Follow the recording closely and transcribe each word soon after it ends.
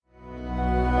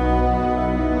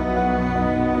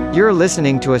You're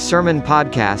listening to a sermon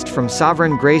podcast from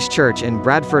Sovereign Grace Church in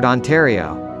Bradford,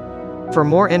 Ontario. For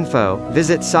more info,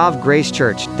 visit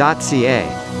sovgracechurch.ca.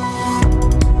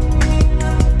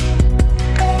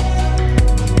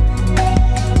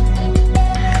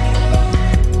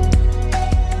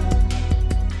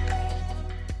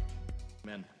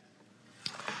 Amen.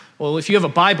 Well, if you have a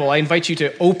Bible, I invite you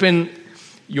to open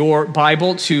your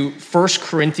Bible to 1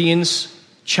 Corinthians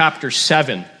chapter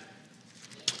 7.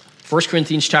 1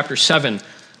 Corinthians chapter 7.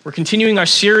 We're continuing our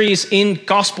series in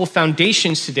Gospel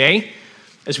Foundations today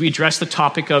as we address the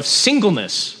topic of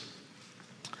singleness.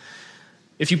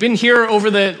 If you've been here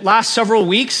over the last several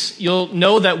weeks, you'll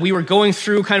know that we were going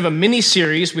through kind of a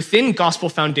mini-series within Gospel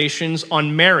Foundations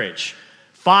on marriage.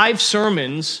 5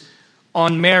 sermons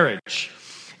on marriage.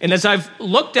 And as I've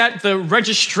looked at the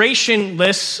registration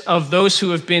lists of those who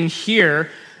have been here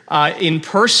in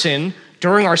person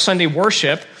during our Sunday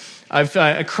worship,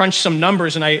 I've crunched some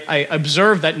numbers, and I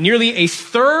observed that nearly a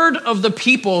third of the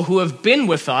people who have been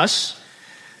with us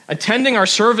attending our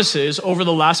services over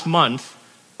the last month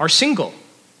are single.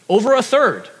 Over a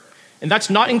third. And that's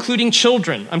not including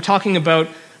children. I'm talking about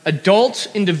adult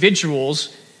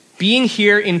individuals being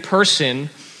here in person.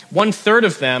 1/3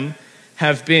 of them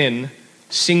have been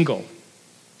single.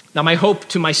 Now, my hope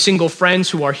to my single friends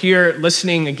who are here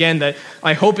listening again, that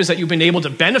my hope is that you've been able to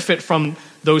benefit from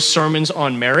those sermons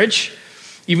on marriage,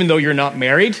 even though you're not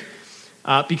married,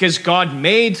 because God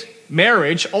made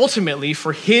marriage ultimately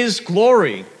for His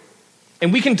glory.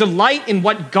 And we can delight in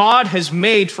what God has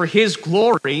made for His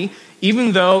glory,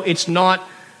 even though it's not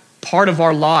part of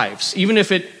our lives, even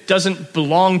if it doesn't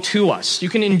belong to us. You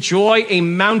can enjoy a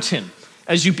mountain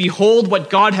as you behold what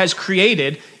God has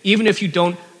created, even if you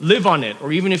don't live on it,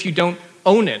 or even if you don't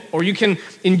own it. Or you can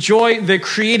enjoy the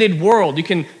created world. You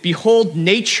can behold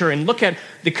nature and look at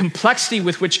the complexity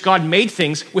with which God made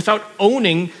things without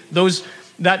owning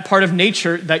that part of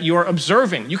nature that you are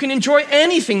observing. You can enjoy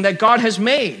anything that God has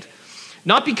made,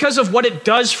 not because of what it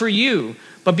does for you,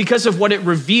 but because of what it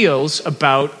reveals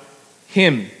about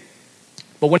Him.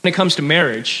 But when it comes to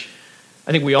marriage,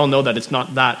 I think we all know that it's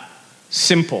not that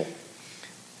simple.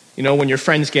 You know, when your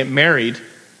friends get married,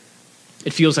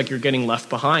 it feels like you're getting left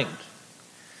behind.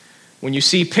 When you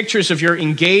see pictures of your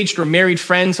engaged or married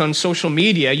friends on social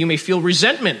media, you may feel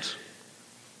resentment.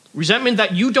 Resentment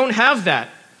that you don't have that.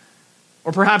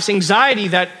 Or perhaps anxiety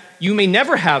that you may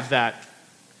never have that.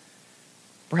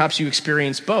 Perhaps you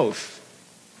experience both.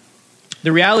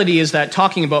 The reality is that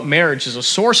talking about marriage is a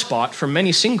sore spot for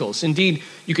many singles. Indeed,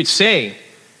 you could say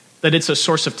that it's a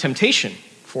source of temptation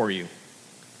for you.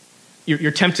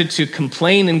 You're tempted to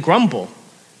complain and grumble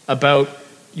about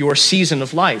your season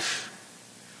of life.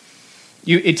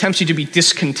 It tempts you to be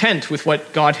discontent with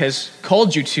what God has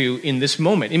called you to in this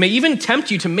moment. It may even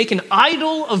tempt you to make an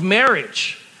idol of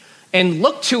marriage and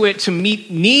look to it to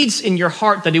meet needs in your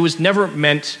heart that it was never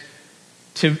meant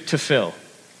to fill.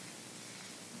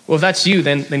 Well, if that's you,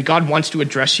 then God wants to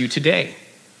address you today.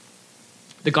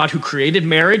 The God who created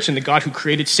marriage, and the God who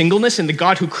created singleness, and the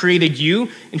God who created you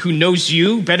and who knows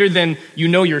you better than you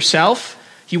know yourself,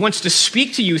 He wants to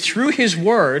speak to you through His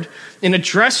word and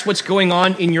address what's going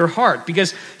on in your heart,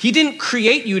 because He didn't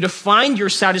create you to find your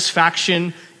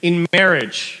satisfaction in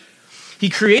marriage. He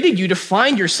created you to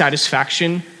find your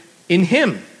satisfaction in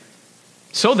Him,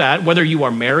 so that whether you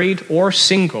are married or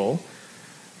single,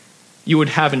 you would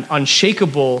have an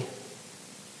unshakable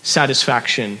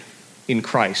satisfaction in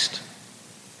Christ.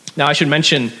 Now, I should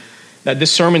mention that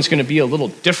this sermon is going to be a little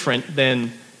different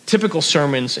than typical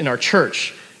sermons in our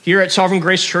church. Here at Sovereign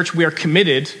Grace Church, we are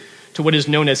committed to what is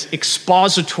known as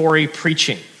expository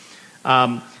preaching.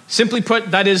 Simply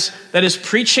put, that is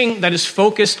preaching that is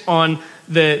focused on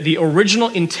the original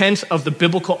intent of the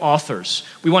biblical authors.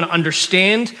 We want to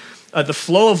understand the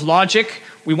flow of logic.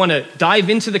 We want to dive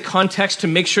into the context to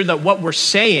make sure that what we're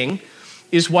saying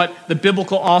is what the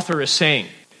biblical author is saying.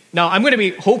 Now, I'm going to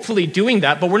be hopefully doing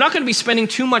that, but we're not going to be spending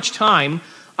too much time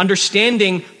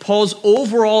understanding Paul's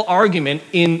overall argument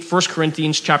in 1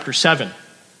 Corinthians chapter 7.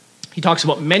 He talks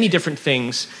about many different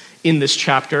things in this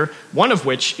chapter, one of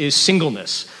which is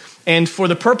singleness. And for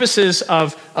the purposes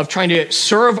of trying to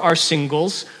serve our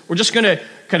singles, we're just going to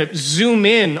kind of zoom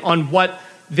in on what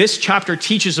this chapter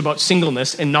teaches about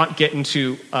singleness and not get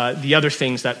into the other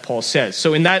things that Paul says.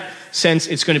 So in that sense,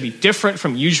 it's going to be different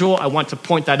from usual. I want to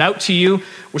point that out to you.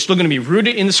 We're still going to be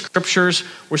rooted in the scriptures.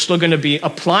 We're still going to be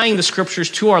applying the scriptures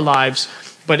to our lives,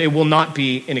 but it will not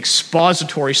be an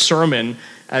expository sermon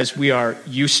as we are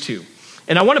used to.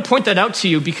 And I want to point that out to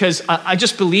you because I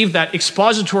just believe that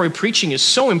expository preaching is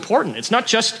so important. It's not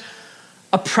just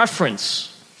a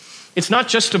preference. It's not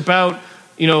just about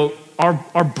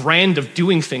our brand of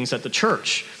doing things at the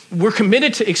church. We're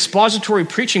committed to expository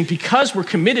preaching because we're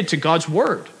committed to God's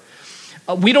word.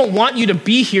 We don't want you to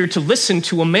be here to listen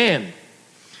to a man,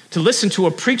 to listen to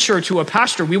a preacher or to a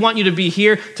pastor. We want you to be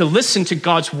here to listen to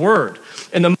God's word.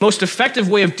 And the most effective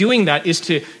way of doing that is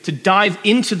to dive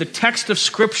into the text of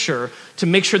Scripture to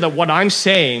make sure that what I'm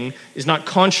saying is not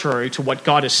contrary to what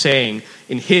God is saying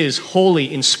in his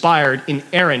holy, inspired,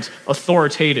 inerrant,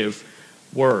 authoritative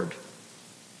word.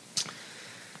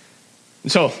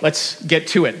 And so let's get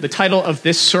to it. The title of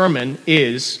this sermon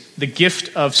is The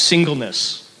Gift of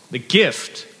Singleness. The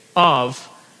gift of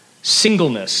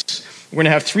singleness. We're going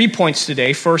to have 3 points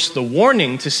today. First, the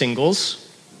warning to singles.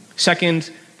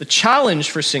 Second, the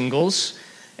challenge for singles.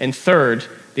 And third,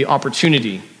 the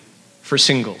opportunity for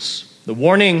singles. The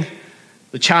warning,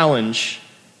 the challenge,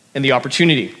 and the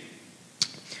opportunity.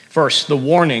 First, the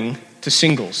warning to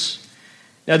singles.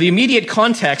 Now, the immediate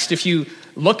context, if you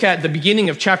look at the beginning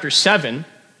of chapter 7,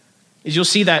 is you'll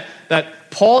see that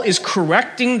Paul is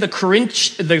correcting the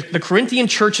Corinthian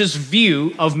church's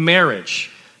view of marriage.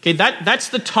 Okay, that's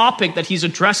the topic that he's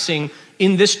addressing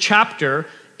in this chapter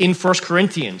in 1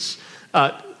 Corinthians.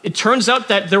 It turns out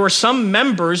that there were some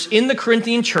members in the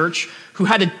Corinthian church who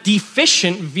had a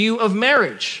deficient view of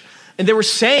marriage. And they were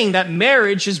saying that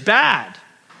marriage is bad.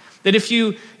 That if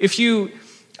you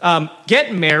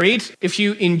get married, if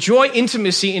you enjoy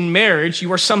intimacy in marriage,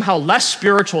 you are somehow less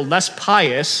spiritual, less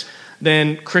pious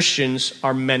than Christians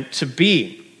are meant to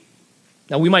be.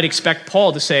 Now, we might expect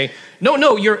Paul to say,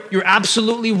 no, you're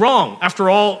absolutely wrong. After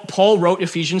all, Paul wrote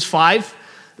Ephesians 5,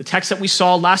 the text that we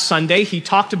saw last Sunday. He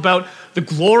talked about the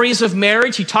glories of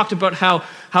marriage. He talked about how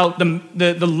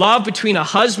the love between a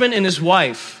husband and his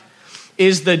wife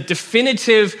is the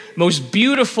definitive, most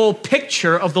beautiful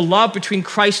picture of the love between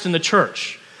Christ and the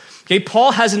church. Okay,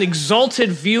 Paul has an exalted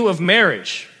view of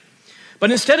marriage.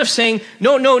 But instead of saying,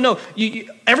 no,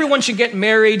 everyone should get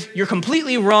married, you're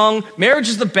completely wrong, marriage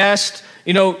is the best,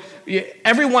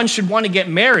 everyone should want to get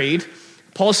married,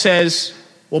 Paul says,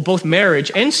 well, both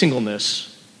marriage and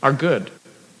singleness are good.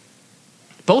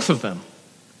 Both of them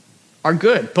are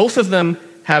good. Both of them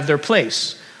have their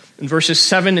place. In verses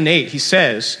 7 and 8, he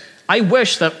says, I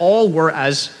wish that all were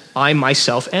as I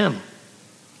myself am.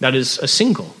 That is a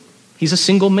single. He's a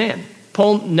single man.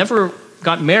 Paul never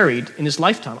got married in his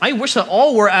lifetime. I wish that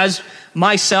all were as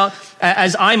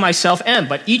I myself am,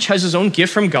 but each has his own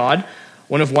gift from God,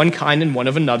 one of one kind and one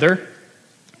of another.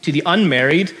 To the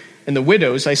unmarried and the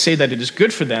widows, I say that it is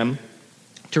good for them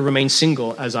to remain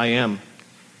single as I am.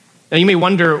 Now you may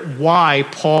wonder why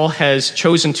Paul has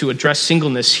chosen to address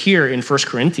singleness here in 1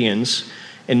 Corinthians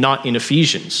and not in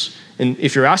Ephesians. And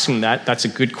if you're asking that, that's a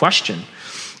good question.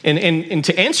 And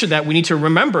to answer that, we need to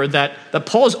remember that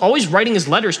Paul is always writing his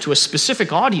letters to a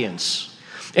specific audience.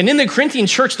 And in the Corinthian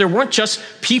church, there weren't just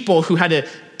people who had a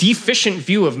deficient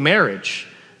view of marriage.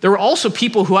 There were also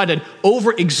people who had an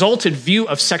over-exalted view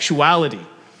of sexuality.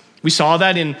 We saw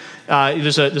that in,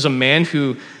 there's a man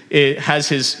who has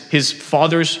his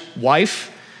father's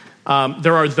wife.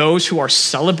 There are those who are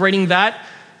celebrating that,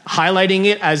 highlighting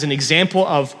it as an example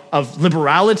of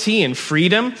liberality and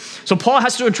freedom. So Paul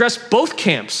has to address both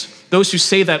camps, those who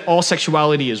say that all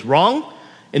sexuality is wrong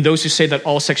and those who say that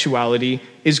all sexuality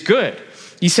is good.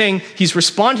 He's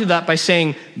responding to that by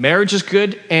saying marriage is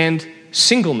good and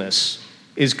singleness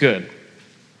is good.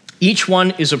 Each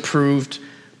one is approved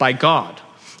by God,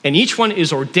 and each one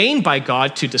is ordained by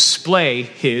God to display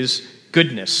his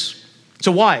goodness.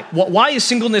 So why? Why is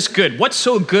singleness good? What's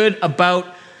so good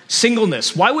about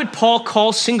singleness? Why would Paul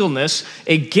call singleness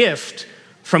a gift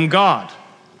from God?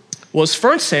 Well, his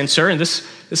first answer, and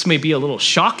this may be a little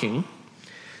shocking,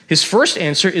 his first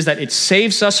answer is that it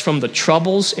saves us from the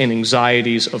troubles and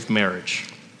anxieties of marriage.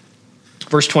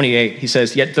 Verse 28, he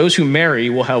says, yet those who marry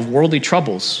will have worldly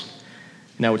troubles,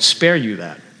 and I would spare you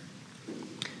that.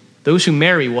 Those who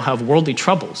marry will have worldly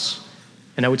troubles,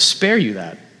 and I would spare you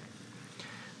that.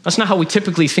 That's not how we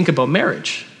typically think about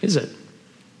marriage, is it?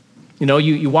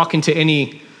 You walk into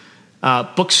any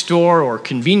bookstore or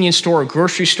convenience store or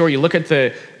grocery store, you look at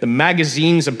the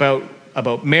magazines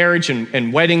about marriage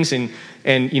and weddings, and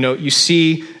you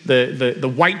see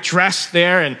the white dress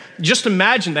there, and just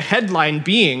imagine the headline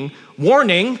being,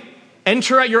 warning,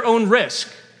 enter at your own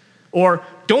risk, or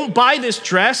don't buy this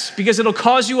dress because it'll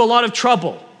cause you a lot of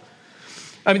trouble.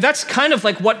 I mean, that's kind of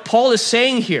like what Paul is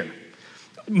saying here.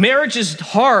 Marriage is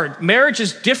hard. Marriage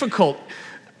is difficult.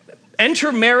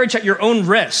 Enter marriage at your own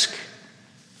risk.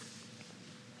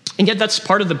 And yet that's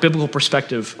part of the biblical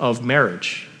perspective of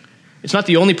marriage. It's not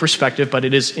the only perspective, but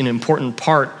it is an important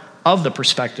part of the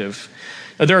perspective.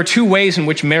 Now, there are two ways in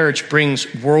which marriage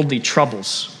brings worldly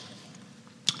troubles.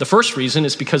 The first reason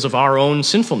is because of our own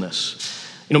sinfulness.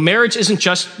 Marriage isn't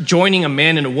just joining a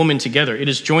man and a woman together. It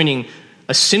is joining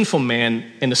a sinful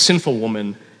man and a sinful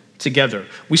woman together.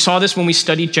 We saw this when we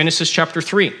studied Genesis chapter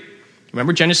 3.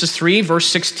 Remember Genesis 3,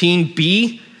 verse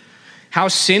 16b? How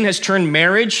sin has turned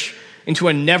marriage into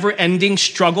a never-ending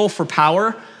struggle for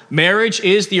power. Marriage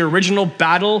is the original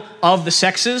battle of the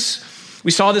sexes. We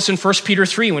saw this in 1 Peter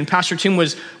 3 when Pastor Tim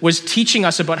was teaching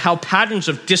us about how patterns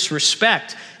of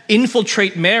disrespect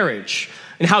infiltrate marriage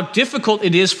and how difficult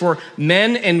it is for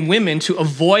men and women to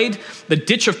avoid the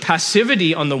ditch of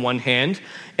passivity on the one hand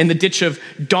and the ditch of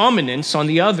dominance on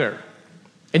the other.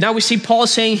 And now we see Paul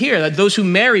saying here that those who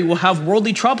marry will have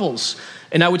worldly troubles,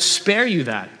 and I would spare you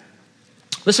that.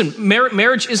 Listen,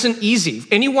 marriage isn't easy.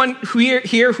 Anyone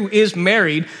here who is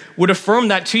married would affirm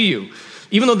that to you,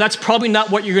 even though that's probably not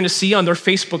what you're going to see on their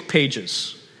Facebook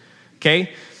pages,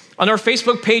 okay? On our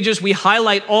Facebook pages, we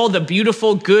highlight all the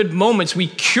beautiful, good moments. We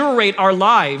curate our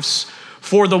lives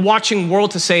for the watching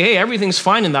world to say, hey, everything's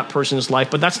fine in that person's life,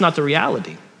 but that's not the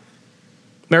reality.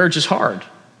 Marriage is hard.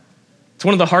 It's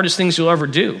one of the hardest things you'll ever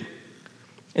do.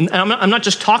 And I'm not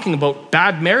just talking about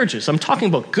bad marriages. I'm talking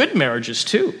about good marriages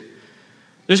too.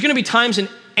 There's going to be times in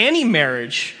any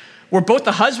marriage where both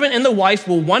the husband and the wife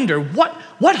will wonder,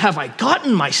 what have I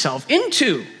gotten myself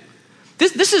into?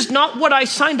 This is not what I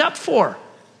signed up for.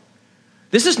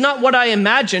 This is not what I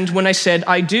imagined when I said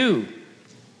I do.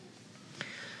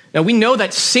 Now, we know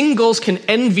that singles can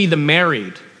envy the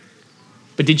married,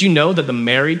 but did you know that the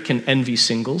married can envy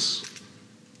singles?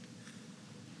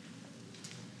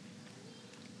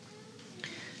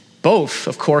 Both,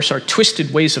 of course, are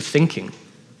twisted ways of thinking,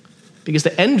 because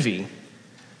the envy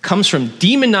comes from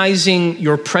demonizing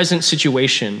your present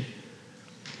situation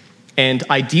and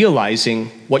idealizing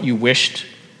what you wished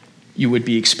you would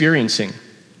be experiencing.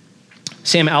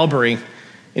 Sam Albury,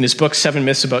 in his book, 7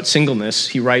 Myths About Singleness,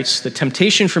 he writes, the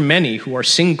temptation for many who are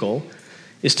single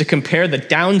is to compare the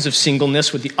downs of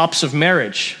singleness with the ups of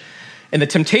marriage. And the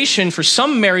temptation for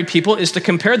some married people is to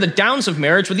compare the downs of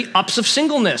marriage with the ups of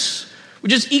singleness,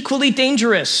 which is equally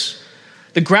dangerous.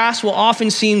 The grass will often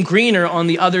seem greener on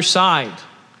the other side.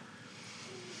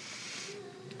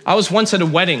 I was once at a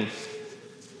wedding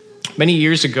many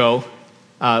years ago.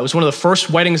 It was one of the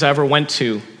first weddings I ever went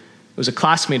to. It was a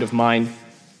classmate of mine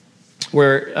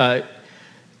where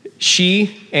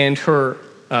she and her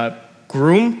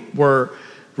groom were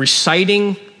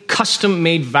reciting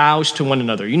custom-made vows to one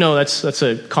another. You know, that's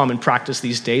a common practice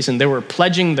these days. And they were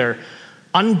pledging their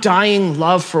undying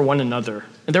love for one another.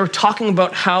 And they were talking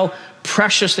about how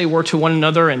precious they were to one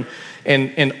another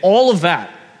and all of that.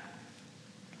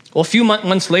 Well, a few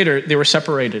months later, they were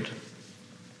separated.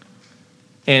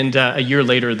 And a year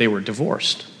later, they were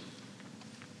divorced.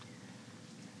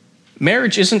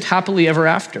 Marriage isn't happily ever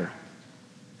after.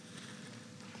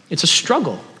 It's a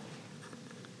struggle.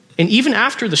 And even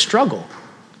after the struggle,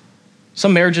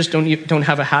 some marriages don't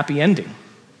have a happy ending.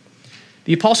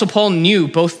 The Apostle Paul knew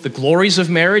both the glories of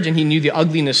marriage and he knew the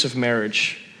ugliness of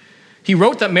marriage. He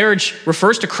wrote that marriage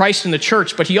refers to Christ and the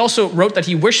church, but he also wrote that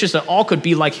he wishes that all could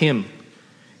be like him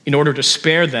in order to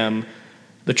spare them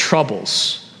the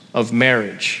troubles of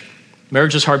marriage.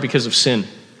 Marriage is hard because of sin.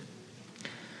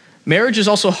 Marriage is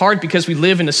also hard because we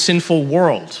live in a sinful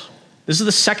world. This is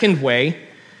the second way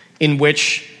in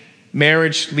which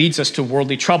marriage leads us to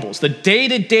worldly troubles. The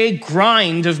day-to-day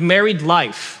grind of married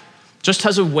life just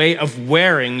has a way of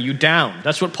wearing you down.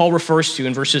 That's what Paul refers to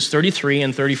in verses 33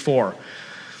 and 34.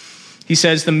 He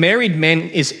says, the married man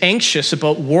is anxious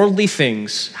about worldly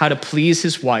things, how to please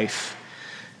his wife.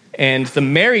 And the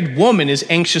married woman is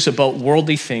anxious about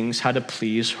worldly things, how to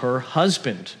please her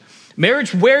husband.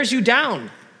 Marriage wears you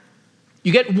down.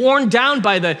 You get worn down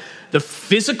by the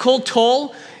physical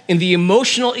toll and the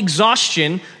emotional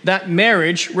exhaustion that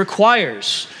marriage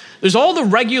requires. There's all the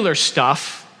regular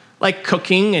stuff, like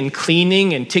cooking and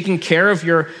cleaning and taking care of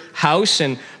your house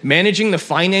and managing the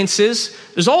finances.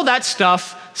 There's all that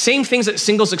stuff, same things that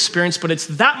singles experience, but it's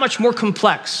that much more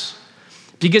complex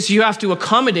because you have to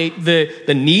accommodate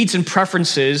the needs and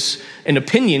preferences and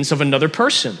opinions of another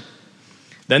person.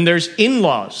 Then there's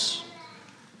in-laws.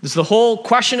 There's the whole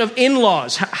question of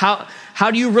in-laws.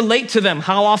 How do you relate to them?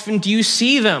 How often do you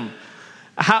see them?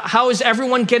 How is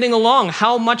everyone getting along?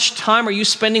 How much time are you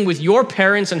spending with your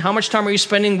parents and how much time are you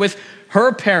spending with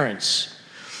her parents?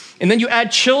 And then you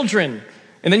add children,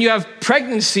 and then you have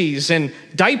pregnancies and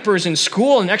diapers and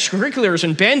school and extracurriculars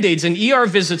and Band-Aids and ER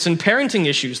visits and parenting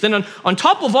issues. Then on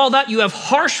top of all that, you have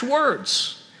harsh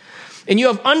words. and you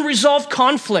have unresolved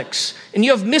conflicts, and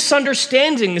you have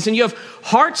misunderstandings, and you have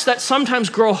hearts that sometimes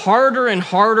grow harder and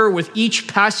harder with each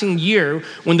passing year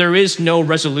when there is no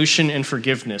resolution and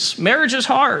forgiveness. Marriage is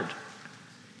hard.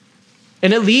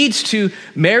 And it leads to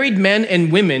married men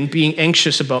and women being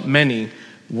anxious about many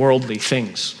worldly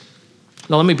things.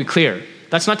 Now, let me be clear.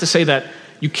 That's not to say that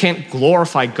you can't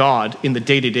glorify God in the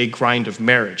day-to-day grind of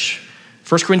marriage.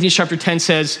 1 Corinthians chapter 10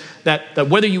 says that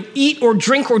whether you eat or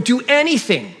drink or do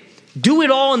anything, do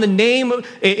it all in the name of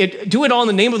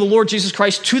the Lord Jesus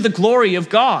Christ to the glory of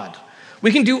God.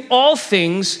 We can do all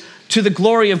things to the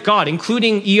glory of God,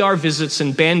 including ER visits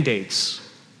and Band-Aids.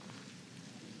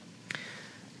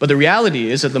 But the reality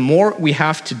is that the more we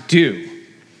have to do,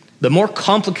 the more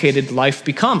complicated life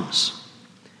becomes.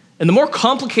 And the more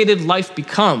complicated life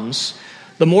becomes,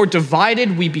 the more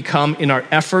divided we become in our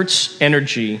efforts,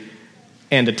 energy,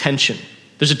 and attention.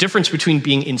 There's a difference between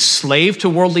being enslaved to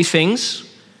worldly things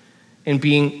and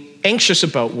being anxious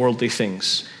about worldly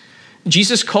things.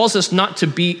 Jesus calls us not to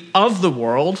be of the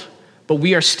world, but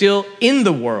we are still in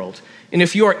the world. And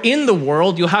if you are in the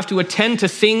world, you'll have to attend to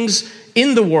things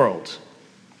in the world.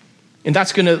 And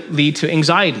that's going to lead to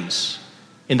anxieties,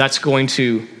 and that's going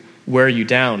to wear you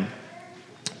down.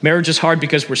 Marriage is hard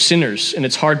because we're sinners, and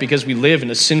it's hard because we live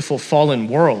in a sinful, fallen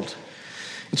world.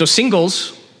 And so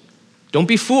singles, don't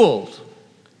be fooled.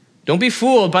 Don't be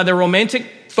fooled by the romantic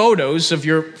photos of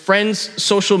your friends'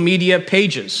 social media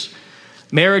pages.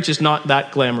 Marriage is not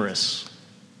that glamorous.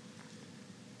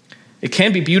 It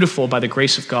can be beautiful by the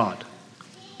grace of God,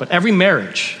 but every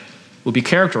marriage will be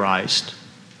characterized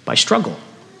by struggle,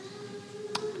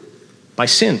 by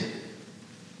sin,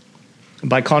 and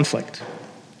by conflict.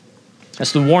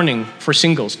 That's the warning for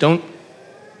singles. Don't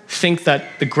think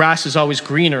that the grass is always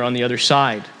greener on the other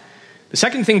side. The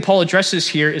second thing Paul addresses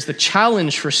here is the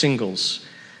challenge for singles.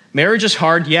 Marriage is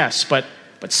hard, yes, but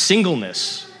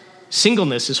singleness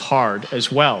is hard as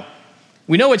well.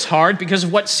 We know it's hard because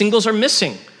of what singles are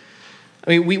missing.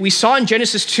 I mean, we saw in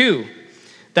Genesis 2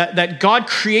 that God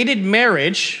created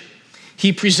marriage.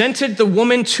 He presented the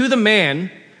woman to the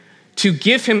man to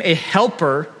give him a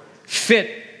helper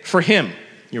fit for him.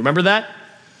 You remember that?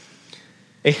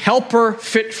 A helper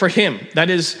fit for him. That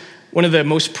is one of the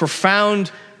most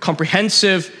profound,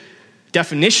 comprehensive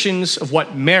definitions of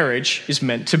what marriage is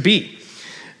meant to be.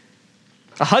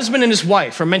 A husband and his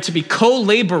wife are meant to be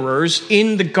co-laborers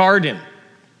in the garden,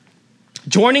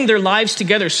 joining their lives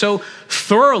together so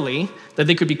thoroughly that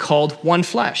they could be called one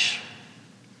flesh.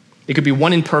 They could be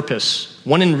one in purpose,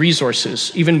 one in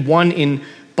resources, even one in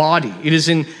body. It is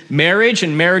in marriage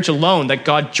and marriage alone that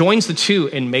God joins the two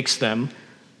and makes them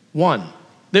one.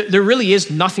 There really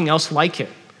is nothing else like it.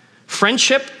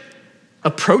 Friendship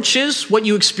approaches what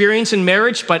you experience in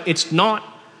marriage, but it's not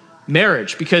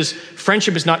marriage because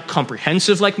friendship is not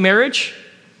comprehensive like marriage,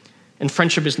 and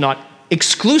friendship is not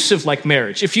exclusive like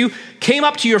marriage. If you came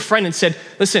up to your friend and said,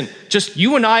 listen, just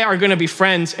you and I are going to be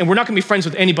friends, and we're not going to be friends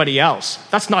with anybody else,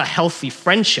 that's not a healthy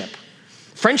friendship.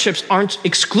 Friendships aren't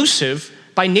exclusive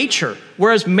by nature,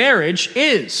 whereas marriage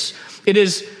is. It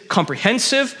is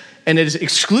comprehensive and it is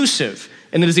exclusive,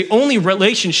 and it is the only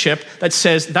relationship that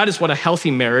says that is what a healthy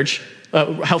marriage,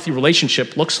 a healthy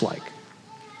relationship looks like.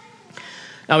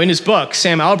 Now, in his book,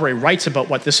 Sam Allberry writes about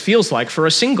what this feels like for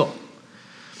a single.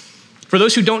 For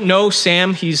those who don't know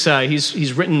Sam, he's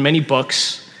written many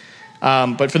books,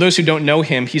 but for those who don't know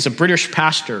him, he's a British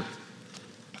pastor,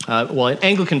 an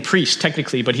Anglican priest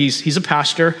technically, but he's a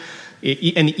pastor,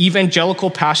 an evangelical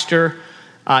pastor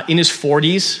in his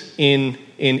 40s in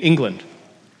England.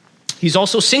 He's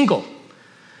also single,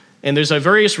 and there's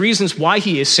various reasons why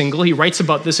he is single. He writes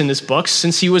about this in his books.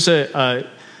 Since he was a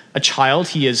child,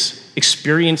 he has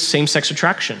experienced same-sex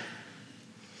attraction,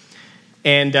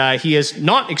 and he has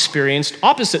not experienced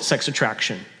opposite-sex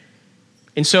attraction.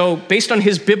 And so, based on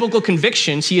his biblical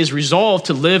convictions, he has resolved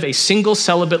to live a single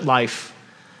celibate life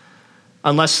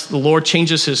unless the Lord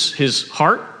changes his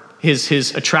heart,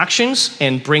 his attractions,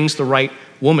 and brings the right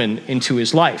woman into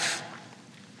his life.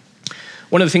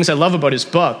 One of the things I love about his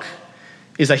book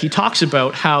is that he talks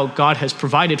about how God has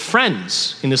provided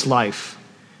friends in his life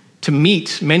to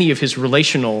meet many of his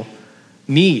relational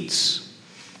needs.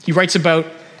 He writes about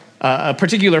a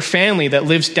particular family that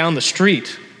lives down the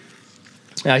street.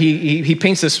 He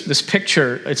paints this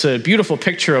picture. It's a beautiful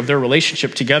picture of their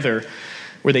relationship together,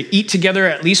 where they eat together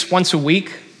at least once a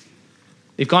week.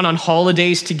 They've gone on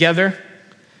holidays together.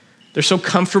 They're so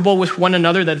comfortable with one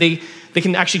another that they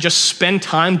can actually just spend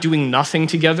time doing nothing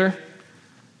together.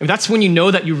 And that's when you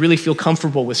know that you really feel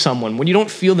comfortable with someone, when you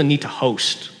don't feel the need to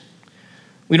host.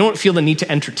 We don't feel the need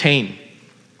to entertain.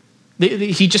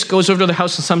 He just goes over to their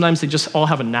house and sometimes they just all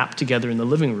have a nap together in the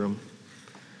living room.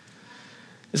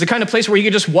 It's the kind of place where you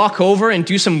can just walk over and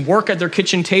do some work at their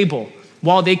kitchen table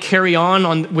while they carry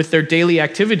on with their daily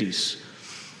activities.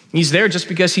 He's there just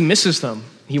because he misses them.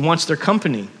 He wants their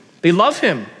company. They love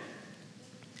him,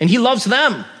 and he loves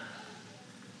them.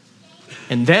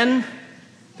 And then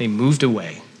they moved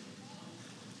away.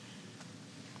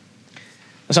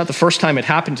 That's not the first time it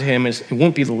happened to him. It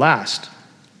won't be the last.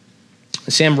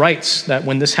 Sam writes that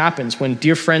when this happens, when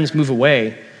dear friends move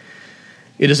away,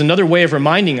 it is another way of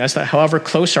reminding us that however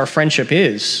close our friendship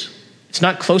is, it's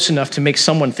not close enough to make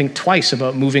someone think twice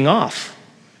about moving off.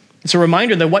 It's a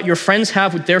reminder that what your friends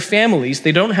have with their families,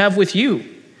 they don't have with you,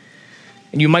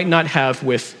 and you might not have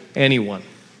with anyone.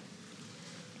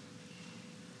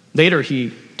 Later,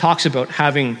 he talks about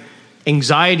having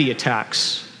anxiety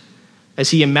attacks as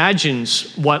he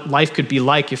imagines what life could be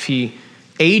like if he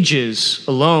ages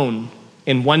alone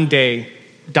and one day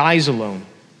dies alone.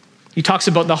 He talks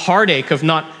about the heartache of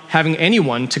not having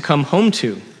anyone to come home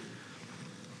to.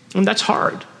 And that's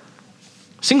hard.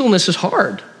 Singleness is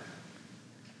hard.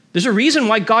 There's a reason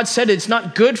why God said it's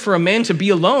not good for a man to be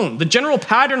alone. The general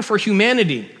pattern for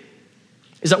humanity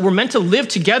is that we're meant to live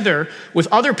together with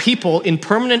other people in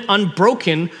permanent,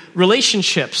 unbroken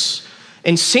relationships.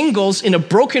 And singles in a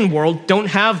broken world don't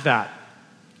have that.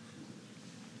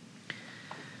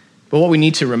 But what we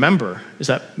need to remember is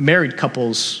that married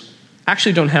couples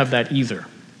actually don't have that either.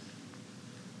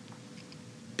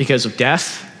 Because of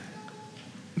death,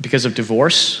 because of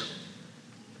divorce,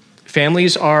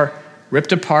 families are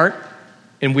ripped apart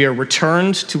and we are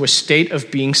returned to a state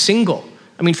of being single.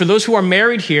 I mean, for those who are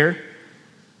married here,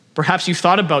 perhaps you've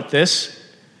thought about this,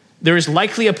 there is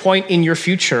likely a point in your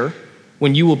future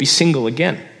when you will be single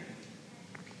again.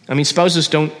 I mean, spouses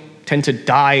don't tend to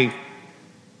die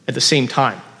at the same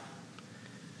time.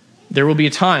 There will be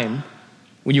a time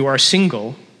when you are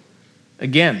single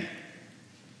again.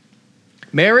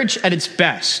 Marriage at its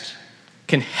best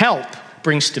can help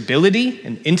bring stability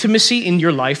and intimacy in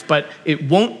your life, but it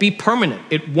won't be permanent.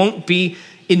 It won't be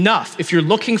enough. If you're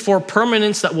looking for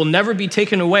permanence that will never be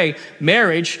taken away,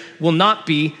 marriage will not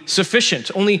be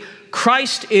sufficient. Only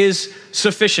Christ is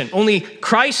sufficient. Only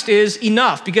Christ is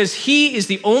enough because he is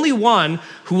the only one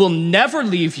who will never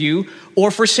leave you or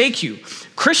forsake you.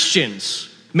 Christians,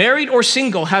 married or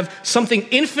single, have something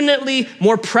infinitely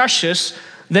more precious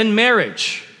than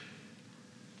marriage.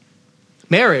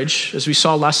 Marriage, as we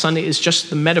saw last Sunday, is just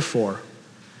the metaphor.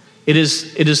 It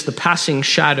is the passing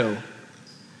shadow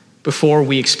before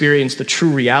we experience the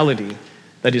true reality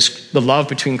that is the love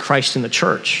between Christ and the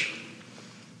church.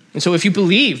 And so if you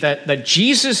believe that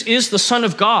Jesus is the Son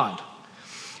of God,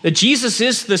 that Jesus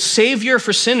is the Savior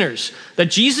for sinners, that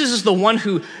Jesus is the one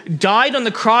who died on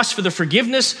the cross for the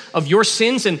forgiveness of your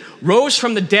sins and rose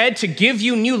from the dead to give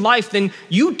you new life, then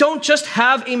you don't just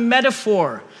have a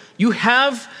metaphor. You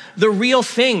have the real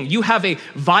thing. You have a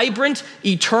vibrant,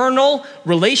 eternal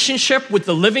relationship with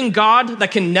the living God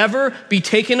that can never be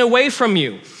taken away from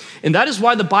you. And that is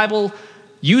why the Bible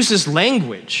uses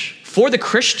language for the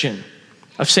Christian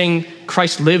of saying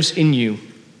Christ lives in you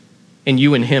and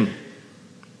you in him.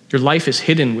 Your life is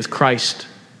hidden with Christ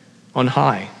on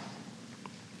high.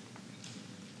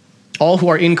 All who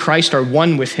are in Christ are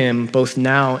one with him, both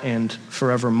now and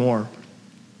forevermore.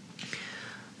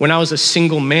 When I was a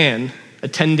single man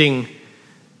attending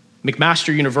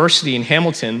McMaster University in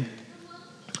Hamilton,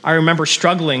 I remember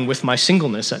struggling with my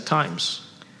singleness at times.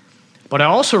 But I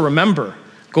also remember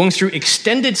going through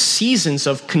extended seasons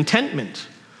of contentment.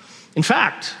 In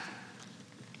fact,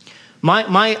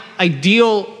 my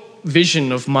ideal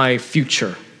vision of my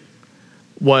future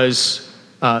was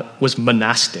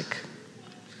monastic.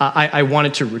 I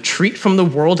wanted to retreat from the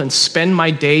world and spend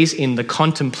my days in the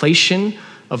contemplation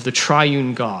of the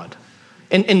triune God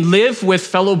and live with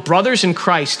fellow brothers in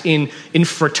Christ in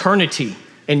fraternity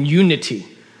and unity.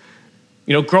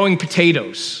 Growing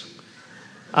potatoes,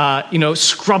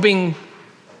 scrubbing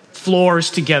floors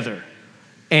together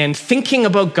and thinking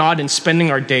about God and spending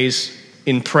our days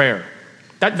in prayer.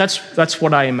 That's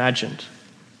what I imagined.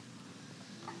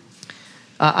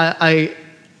 I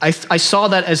saw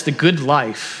that as the good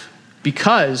life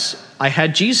because I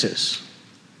had Jesus.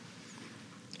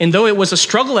 And though it was a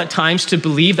struggle at times to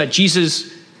believe that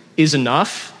Jesus is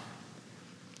enough,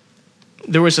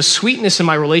 there was a sweetness in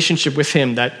my relationship with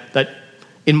him that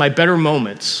in my better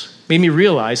moments made me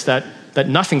realize that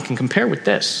nothing can compare with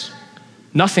this.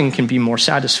 Nothing can be more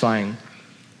satisfying.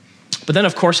 But then,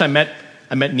 of course, I met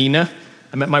Nina.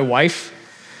 I met my wife.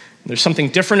 There's something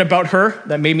different about her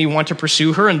that made me want to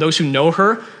pursue her, and those who know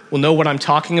her will know what I'm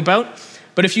talking about.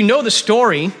 But if you know the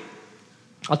story,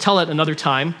 I'll tell it another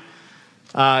time.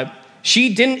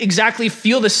 She didn't exactly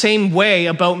feel the same way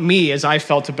about me as I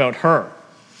felt about her.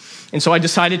 And so I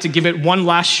decided to give it one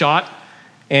last shot.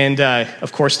 And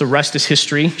of course, the rest is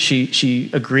history. She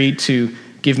agreed to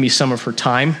give me some of her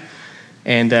time.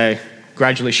 And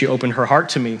gradually she opened her heart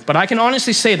to me. But I can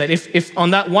honestly say that if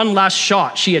on that one last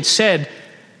shot she had said,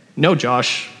 "No,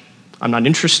 Josh, I'm not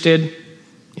interested,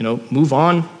 move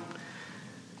on,"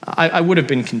 I would have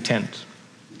been content.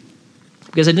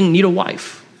 Because I didn't need a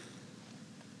wife.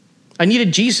 I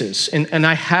needed Jesus, and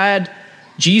I had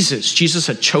Jesus. Jesus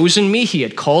had chosen me, he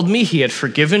had called me, he had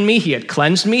forgiven me, he had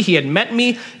cleansed me, he had met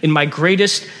me in my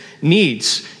greatest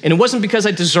needs. And it wasn't because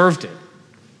I deserved it.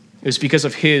 It was because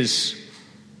of his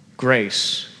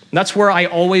grace. And that's where I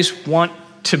always want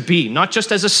to be, not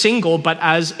just as a single, but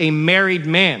as a married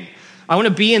man. I want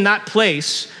to be in that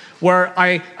place where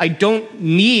I don't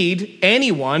need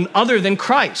anyone other than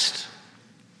Christ.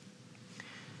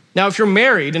 Now, if you're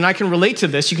married, and I can relate to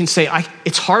this, you can say,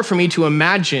 it's hard for me to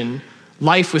imagine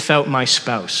life without my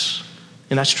spouse.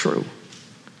 And that's true.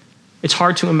 It's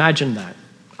hard to imagine that.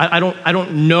 I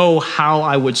don't know how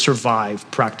I would survive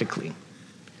practically.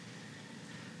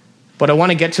 But I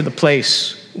want to get to the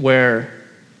place where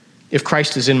if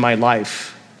Christ is in my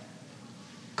life,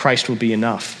 Christ will be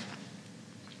enough.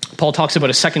 Paul talks about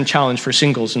a second challenge for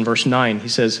singles in verse 9. He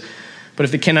says, "But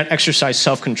if they cannot exercise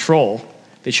self-control,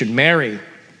 they should marry.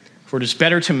 For it is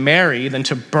better to marry than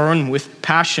to burn with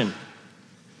passion."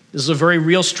 This is a very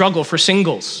real struggle for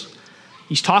singles.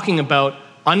 He's talking about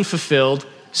unfulfilled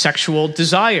sexual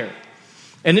desire.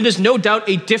 And it is no doubt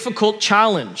a difficult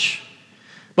challenge.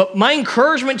 But my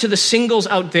encouragement to the singles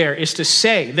out there is to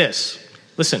say this.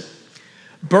 Listen,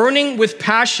 burning with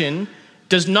passion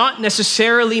does not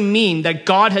necessarily mean that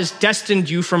God has destined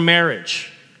you for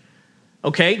marriage.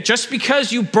 Okay? Just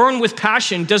because you burn with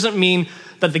passion doesn't mean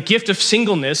that the gift of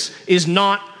singleness is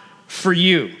not for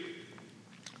you.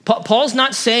 Paul's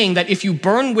not saying that if you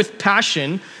burn with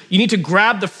passion, you need to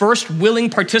grab the first willing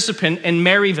participant and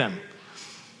marry them.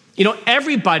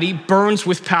 Everybody burns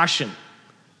with passion.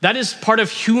 That is part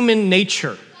of human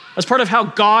nature. That's part of how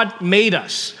God made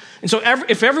us. And so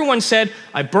if everyone said,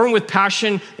 "I burn with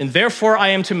passion and therefore I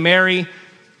am to marry,"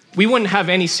 we wouldn't have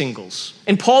any singles.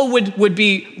 And Paul would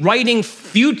be writing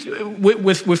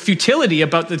with futility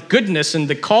about the goodness and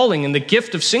the calling and the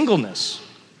gift of singleness.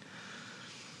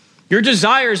 Your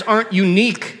desires aren't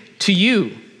unique to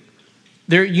you.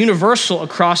 They're universal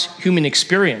across human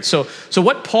experience. So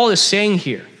what Paul is saying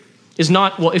here is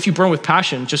not, well, if you burn with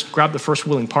passion, just grab the first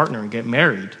willing partner and get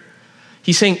married.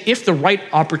 He's saying if the right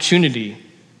opportunity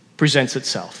presents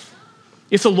itself,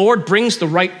 if the Lord brings the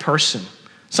right person,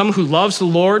 someone who loves the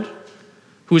Lord,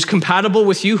 who is compatible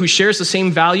with you, who shares the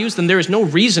same values, then there is no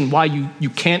reason why you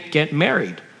can't get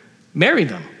married. Marry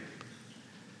them.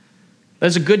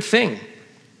 That's a good thing.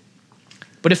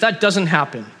 But if that doesn't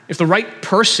happen, if the right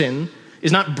person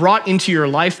is not brought into your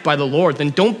life by the Lord, then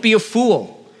don't be a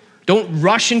fool. Don't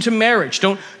rush into marriage.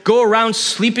 Don't go around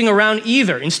sleeping around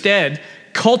either. Instead,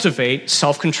 cultivate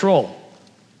self-control.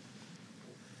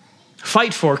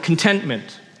 Fight for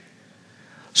contentment.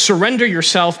 Surrender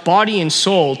yourself, body and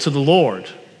soul, to the Lord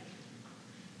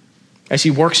as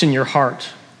he works in your heart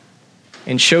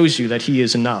and shows you that he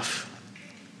is enough.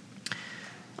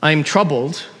 I am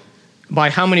troubled by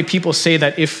how many people say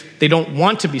that if they don't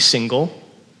want to be single,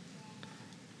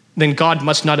 then God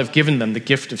must not have given them the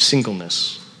gift of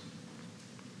singleness.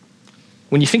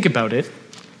 When you think about it,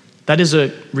 that is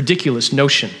a ridiculous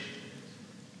notion.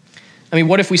 I mean,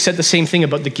 what if we said the same thing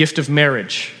about the gift of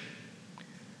marriage?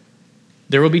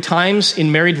 There will be times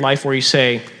in married life where you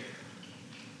say,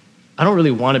 "I don't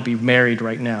really want to be married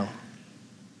right now."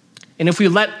 And if we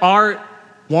let our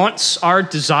wants, our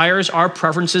desires, our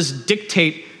preferences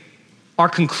dictate our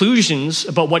conclusions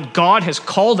about what God has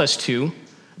called us to,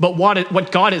 about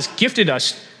what God has gifted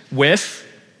us with,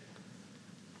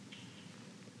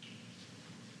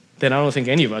 then I don't think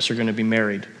any of us are going to be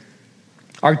married.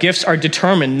 Our gifts are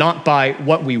determined not by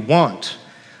what we want,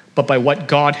 but by what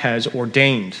God has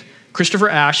ordained. Christopher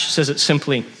Ashe says it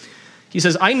simply. He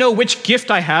says, "I know which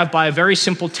gift I have by a very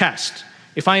simple test.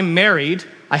 If I am married,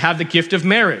 I have the gift of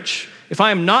marriage. If I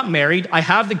am not married, I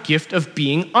have the gift of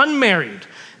being unmarried.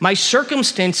 My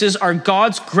circumstances are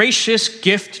God's gracious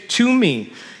gift to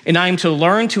me, and I am to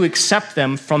learn to accept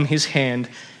them from his hand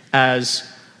as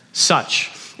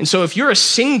such." And so if you're a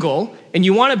single and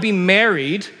you want to be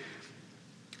married,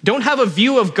 don't have a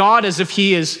view of God as if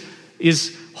he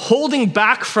is holding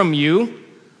back from you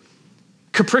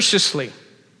capriciously,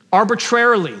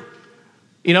 arbitrarily.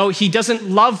 He doesn't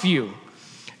love you.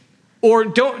 Or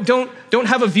don't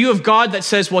have a view of God that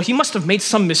says, well, he must have made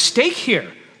some mistake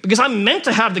here because I'm meant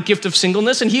to have the gift of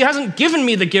singleness and he hasn't given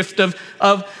me the gift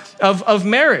of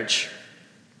marriage.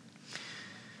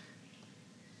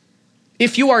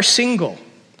 If you are single,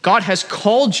 God has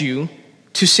called you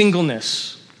to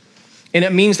singleness. And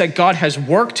it means that God has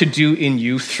work to do in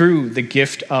you through the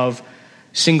gift of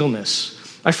singleness.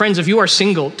 My friends, if you are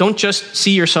single, don't just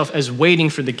see yourself as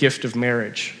waiting for the gift of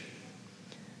marriage.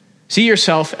 See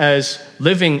yourself as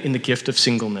living in the gift of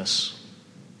singleness.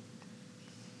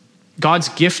 God's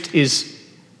gift is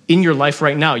in your life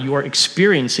right now. You are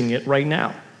experiencing it right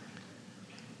now.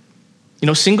 You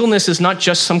know, singleness is not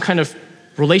just some kind of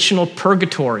relational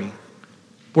purgatory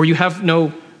where you have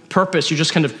no purpose. You're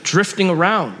just kind of drifting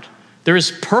around. There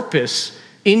is purpose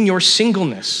in your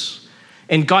singleness.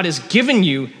 And God has given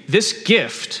you this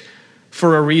gift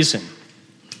for a reason.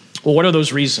 Well, what are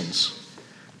those reasons?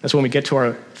 That's when we get to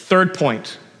our third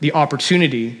point, the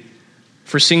opportunity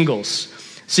for singles.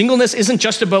 Singleness isn't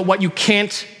just about what you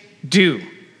can't do.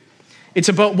 It's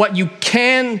about what you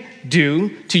can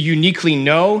do to uniquely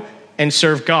know and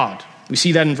serve God. We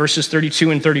see that in verses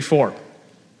 32 and 34.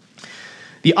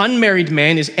 The unmarried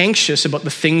man is anxious about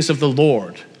the things of the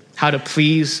Lord, how to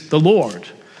please the Lord.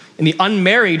 And the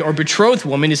unmarried or betrothed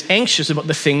woman is anxious about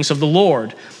the things of the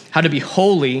Lord, how to be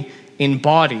holy in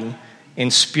body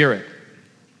and spirit.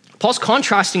 Paul's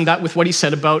contrasting that with what he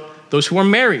said about those who are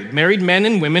married. Married men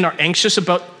and women are anxious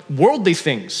about worldly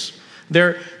things.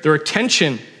 Their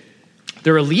attention,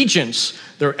 their allegiance,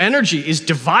 their energy is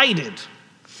divided.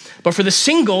 But for the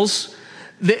singles,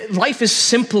 life is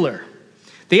simpler.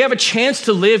 They have a chance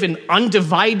to live in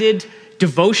undivided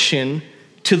devotion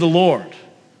to the Lord.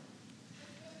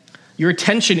 Your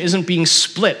attention isn't being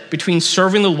split between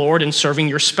serving the Lord and serving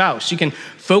your spouse. You can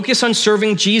focus on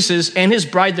serving Jesus and his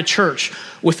bride, the church,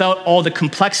 without all the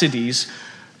complexities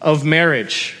of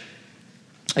marriage.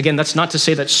 Again, that's not to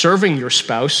say that serving your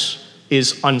spouse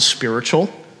is unspiritual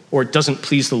or it doesn't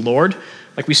please the Lord.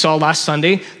 Like we saw last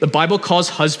Sunday, the Bible calls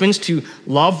husbands to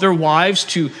love their wives,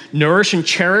 to nourish and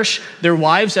cherish their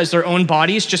wives as their own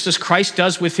bodies, just as Christ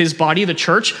does with his body, the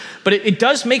church. But it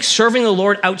does make serving the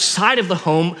Lord outside of the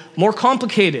home more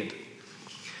complicated.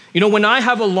 You know, when I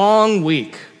have a long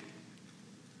week,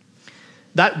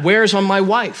 that wears on my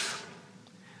wife.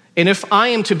 And if I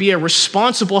am to be a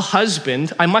responsible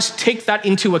husband, I must take that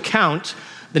into account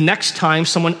the next time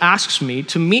someone asks me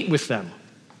to meet with them.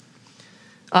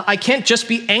 I can't just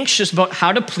be anxious about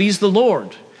how to please the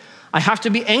Lord. I have to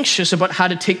be anxious about how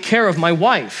to take care of my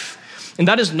wife. And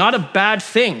that is not a bad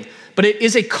thing, but it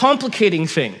is a complicating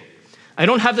thing. I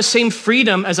don't have the same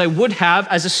freedom as I would have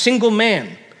as a single man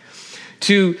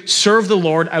to serve the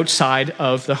Lord outside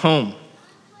of the home.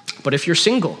 But if you're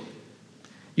single,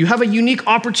 you have a unique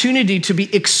opportunity to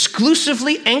be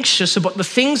exclusively anxious about the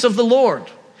things of the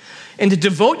Lord and to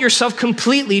devote yourself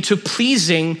completely to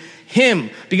pleasing him,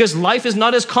 because life is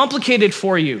not as complicated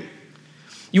for you.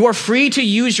 You are free to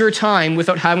use your time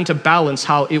without having to balance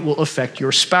how it will affect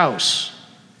your spouse.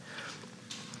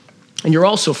 And you're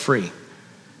also free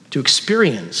to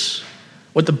experience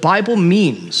what the Bible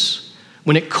means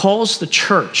when it calls the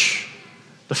church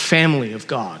the family of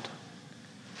God.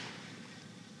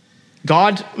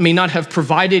 God may not have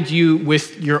provided you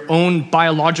with your own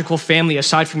biological family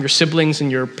aside from your siblings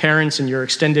and your parents and your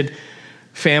extended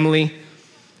family,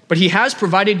 but he has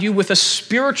provided you with a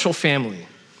spiritual family.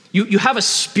 You have a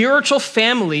spiritual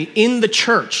family in the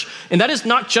church. And that is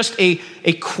not just a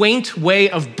quaint way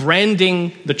of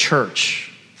branding the church.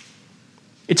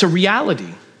 It's a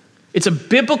reality. It's a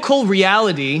biblical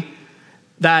reality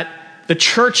that the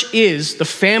church is the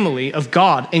family of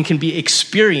God and can be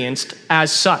experienced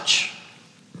as such.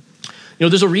 You know,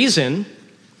 there's a reason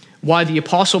why the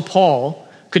Apostle Paul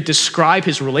could describe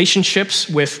his relationships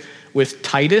with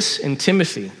Titus and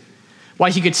Timothy. Why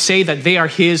he could say that they are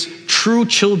his true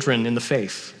children in the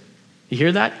faith. You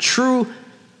hear that? True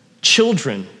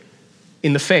children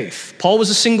in the faith. Paul was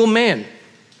a single man,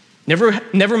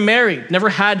 never married, never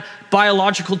had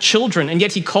biological children, and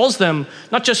yet he calls them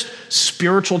not just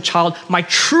spiritual child, my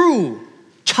true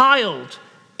child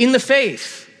in the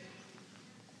faith.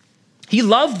 He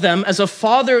loved them as a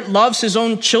father loves his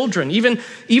own children.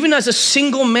 Even as a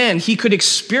single man, he could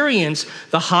experience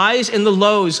the highs and the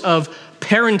lows of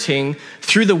parenting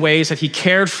through the ways that he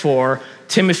cared for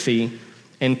Timothy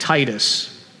and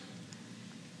Titus.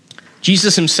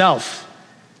 Jesus himself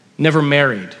never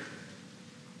married.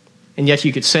 And yet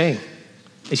you could say,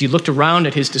 as you looked around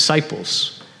at his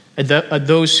disciples, at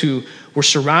those who were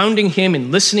surrounding him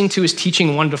and listening to his teaching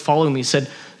and wanted to follow him, he said,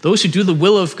 those who do the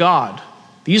will of God,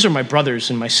 these are my brothers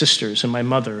and my sisters and my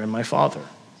mother and my father.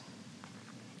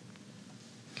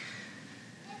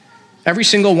 Every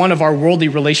single one of our worldly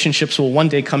relationships will one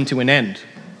day come to an end.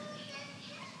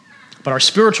 But our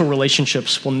spiritual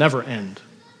relationships will never end.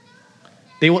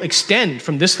 They will extend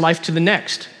from this life to the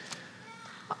next.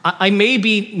 I may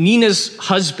be Nina's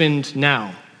husband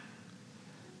now,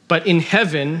 but in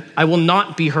heaven, I will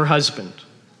not be her husband,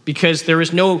 because there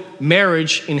is no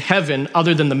marriage in heaven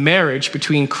other than the marriage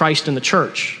between Christ and the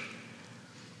church.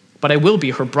 But I will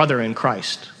be her brother in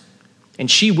Christ, and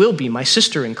she will be my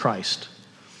sister in Christ.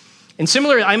 And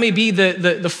similarly, I may be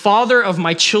the father of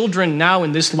my children now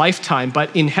in this lifetime,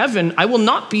 but in heaven, I will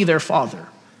not be their father.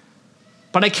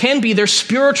 But I can be their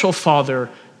spiritual father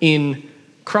in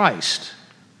Christ.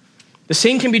 The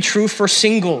same can be true for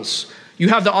singles. You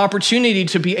have the opportunity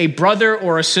to be a brother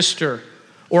or a sister,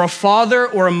 or a father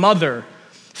or a mother,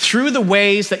 through the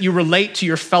ways that you relate to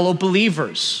your fellow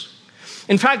believers.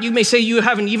 In fact, you may say you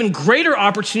have an even greater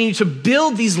opportunity to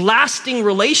build these lasting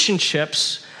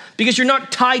relationships because you're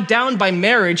not tied down by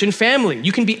marriage and family.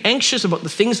 You can be anxious about the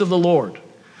things of the Lord,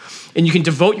 and you can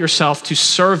devote yourself to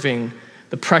serving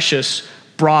the precious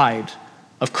bride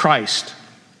of Christ.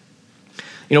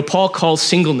 You know, Paul calls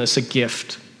singleness a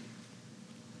gift.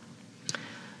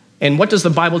 And what does the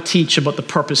Bible teach about the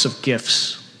purpose of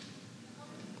gifts?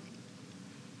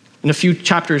 In a few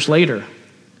chapters later,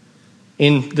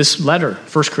 in this letter,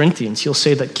 1 Corinthians, he'll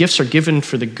say that gifts are given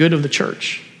for the good of the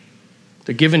church.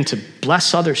 They're given to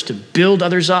bless others, to build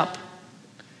others up.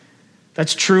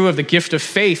 That's true of the gift of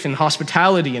faith and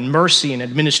hospitality and mercy and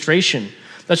administration.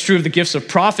 That's true of the gifts of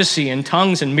prophecy and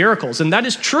tongues and miracles. And that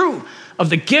is true of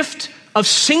the gift of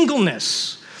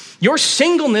singleness. Your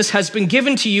singleness has been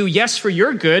given to you, yes, for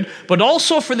your good, but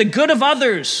also for the good of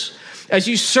others, as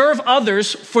you serve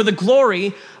others for the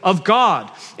glory of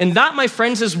God. And that, my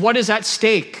friends, is what is at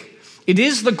stake. It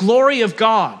is the glory of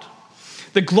God.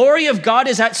 The glory of God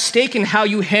is at stake in how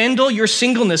you handle your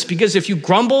singleness, because if you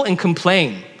grumble and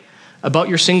complain about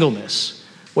your singleness,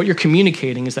 what you're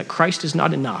communicating is that Christ is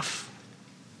not enough.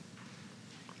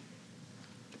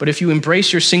 But if you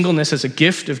embrace your singleness as a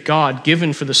gift of God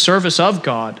given for the service of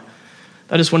God,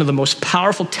 that is one of the most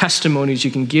powerful testimonies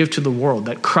you can give to the world,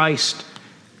 that Christ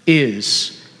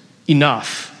is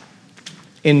enough.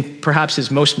 In perhaps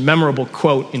his most memorable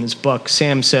quote in his book,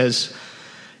 Sam says,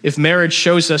 "If marriage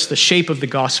shows us the shape of the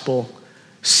gospel,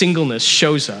 singleness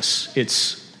shows us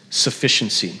its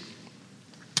sufficiency."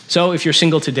 So if you're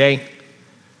single today,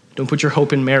 don't put your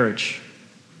hope in marriage.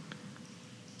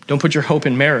 Don't put your hope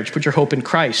in marriage. Put your hope in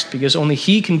Christ, because only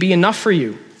he can be enough for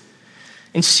you.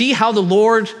 And see how the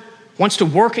Lord wants to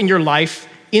work in your life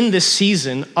in this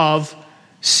season of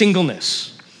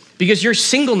singleness. Because your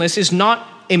singleness is not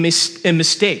a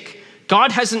mistake.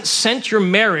 God hasn't sent your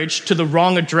marriage to the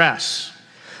wrong address.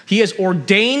 He has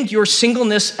ordained your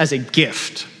singleness as a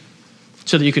gift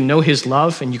so that you can know his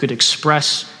love and you could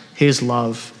express his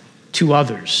love to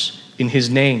others in his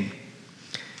name.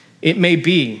 It may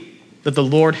be that the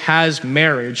Lord has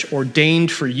marriage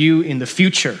ordained for you in the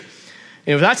future.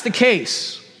 And if that's the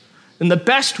case, then the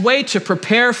best way to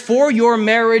prepare for your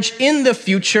marriage in the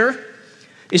future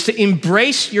is to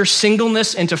embrace your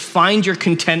singleness and to find your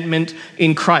contentment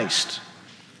in Christ.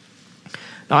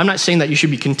 Now, I'm not saying that you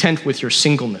should be content with your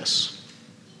singleness.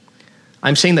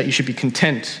 I'm saying that you should be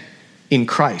content in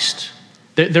Christ.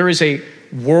 There is a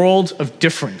world of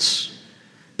difference.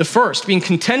 The first, being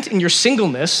content in your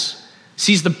singleness,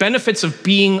 sees the benefits of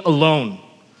being alone.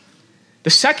 The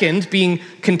second, being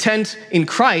content in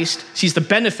Christ, sees the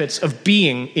benefits of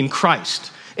being in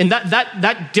Christ. And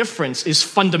that difference is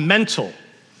fundamental.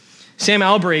 Sam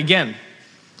Allberry, again,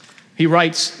 he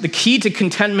writes, "The key to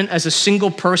contentment as a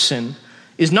single person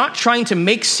is not trying to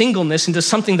make singleness into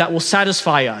something that will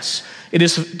satisfy us. It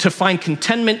is to find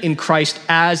contentment in Christ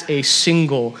as a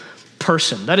single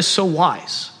person." That is so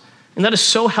wise, and that is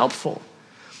so helpful.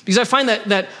 Because I find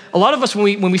that a lot of us,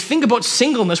 when we think about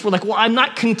singleness, we're like, well, I'm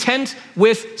not content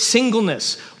with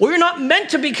singleness. Well, you're not meant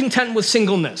to be content with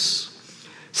singleness.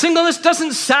 Singleness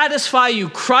doesn't satisfy you.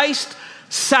 Christ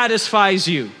satisfies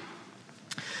you.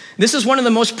 This is one of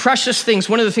the most precious things,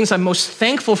 one of the things I'm most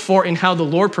thankful for in how the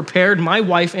Lord prepared my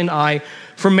wife and I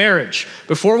for marriage.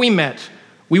 Before we met,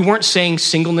 we weren't saying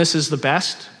singleness is the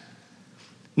best.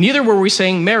 Neither were we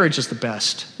saying marriage is the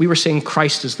best. We were saying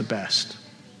Christ is the best.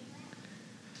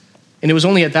 And it was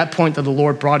only at that point that the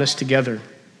Lord brought us together.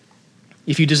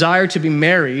 If you desire to be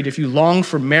married, if you long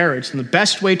for marriage, then the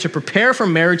best way to prepare for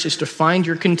marriage is to find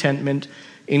your contentment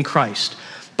in Christ.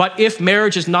 But if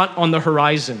marriage is not on the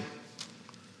horizon,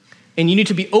 and you need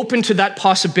to be open to that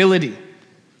possibility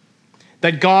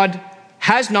that God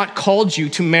has not called you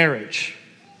to marriage,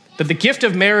 that the gift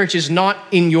of marriage is not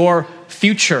in your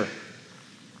future,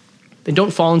 then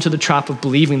don't fall into the trap of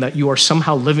believing that you are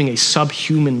somehow living a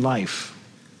subhuman life.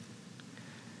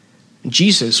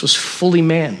 Jesus was fully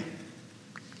man,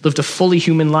 lived a fully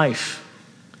human life.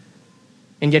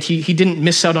 and yet he didn't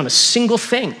miss out on a single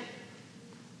thing.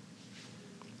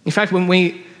 In fact,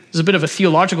 this is a bit of a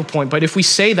theological point, but if we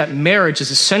say that marriage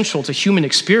is essential to human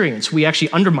experience, we actually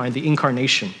undermine the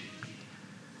incarnation,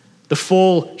 the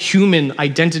full human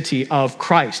identity of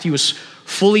Christ. He was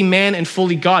fully man and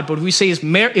fully God, but if we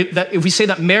say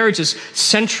that marriage is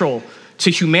central to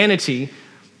humanity,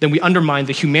 then we undermine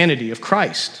the humanity of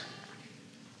Christ.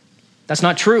 That's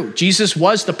not true. Jesus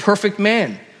was the perfect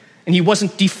man, and he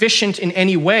wasn't deficient in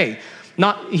any way.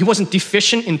 He wasn't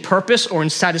deficient in purpose or in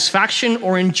satisfaction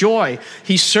or in joy.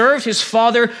 He served his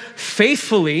Father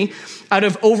faithfully out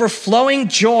of overflowing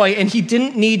joy, and he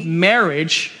didn't need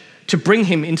marriage to bring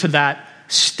him into that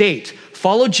state.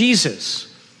 Follow Jesus.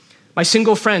 My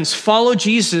single friends, follow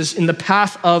Jesus in the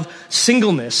path of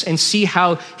singleness and see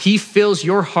how he fills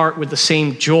your heart with the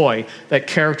same joy that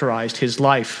characterized his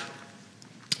life.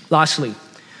 Lastly,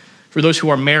 for those who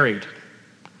are married,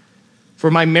 for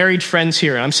my married friends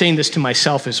here, and I'm saying this to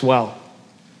myself as well,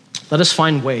 let us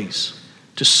find ways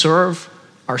to serve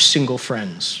our single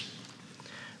friends.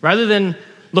 Rather than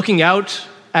looking out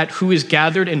at who is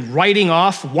gathered and writing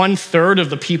off 1/3 of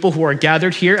the people who are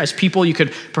gathered here as people you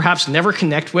could perhaps never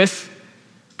connect with,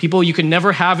 people you could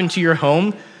never have into your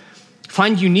home,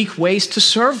 find unique ways to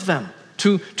serve them,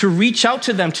 to reach out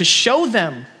to them, to show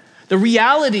them the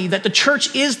reality that the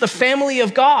church is the family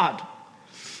of God,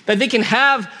 that they can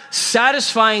have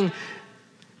satisfying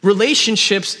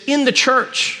relationships in the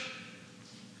church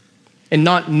and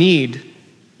not need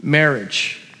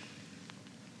marriage.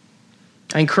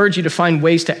 I encourage you to find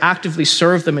ways to actively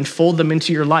serve them and fold them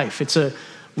into your life. It's a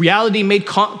reality made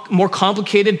more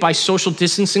complicated by social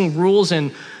distancing rules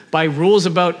and by rules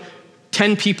about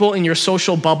 10 people in your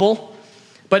social bubble.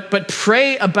 But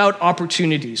pray about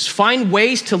opportunities. Find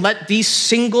ways to let these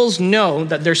singles know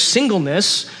that their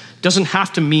singleness doesn't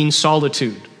have to mean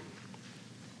solitude.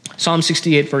 Psalm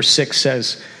 68 verse 6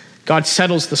 says, God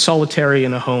settles the solitary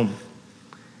in a home.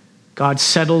 God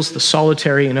settles the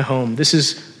solitary in a home. This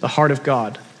is the heart of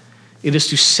God. It is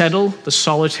to settle the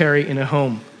solitary in a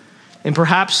home. And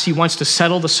perhaps he wants to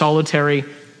settle the solitary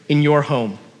in your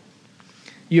home.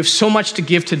 You have so much to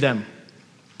give to them.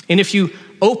 And if you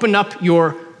open up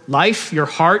your life, your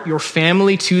heart, your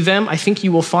family to them, I think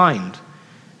you will find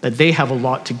that they have a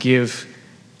lot to give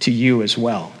to you as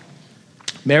well.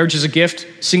 Marriage is a gift.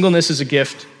 Singleness is a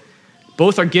gift.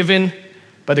 Both are given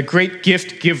by the great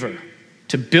gift giver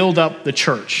to build up the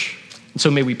church. And so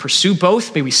may we pursue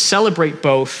both. May we celebrate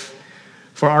both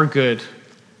for our good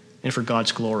and for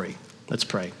God's glory. Let's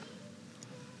pray.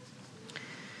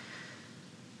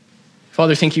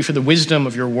 Father, thank you for the wisdom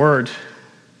of your word.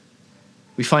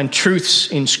 We find truths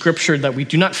in Scripture that we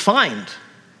do not find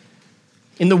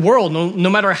in the world. No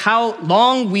matter how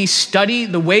long we study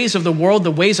the ways of the world,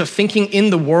 the ways of thinking in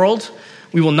the world,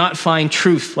 we will not find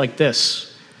truth like this.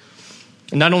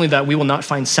 And not only that, we will not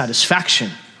find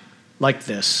satisfaction like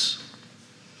this.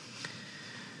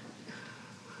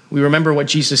 We remember what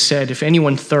Jesus said, if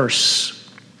anyone thirsts,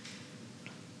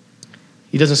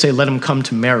 he doesn't say, let him come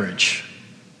to marriage.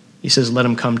 He says, let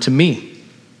him come to me.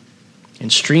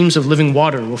 And streams of living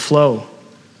water will flow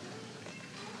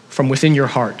from within your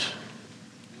heart.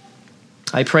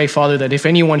 I pray, Father, that if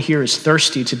anyone here is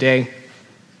thirsty today,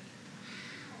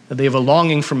 that they have a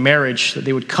longing for marriage, that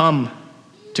they would come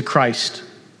to Christ,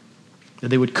 that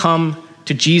they would come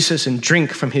to Jesus and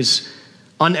drink from his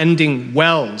unending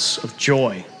wells of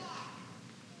joy,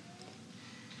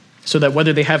 so that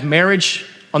whether they have marriage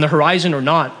on the horizon or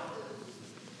not,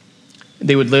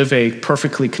 they would live a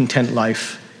perfectly content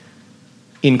life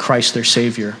in Christ their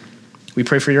Savior. We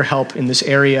pray for your help in this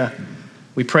area.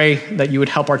 We pray that you would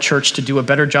help our church to do a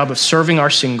better job of serving our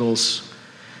singles,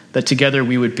 that together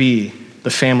we would be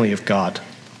the family of God.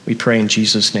 We pray in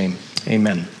Jesus' name.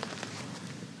 Amen.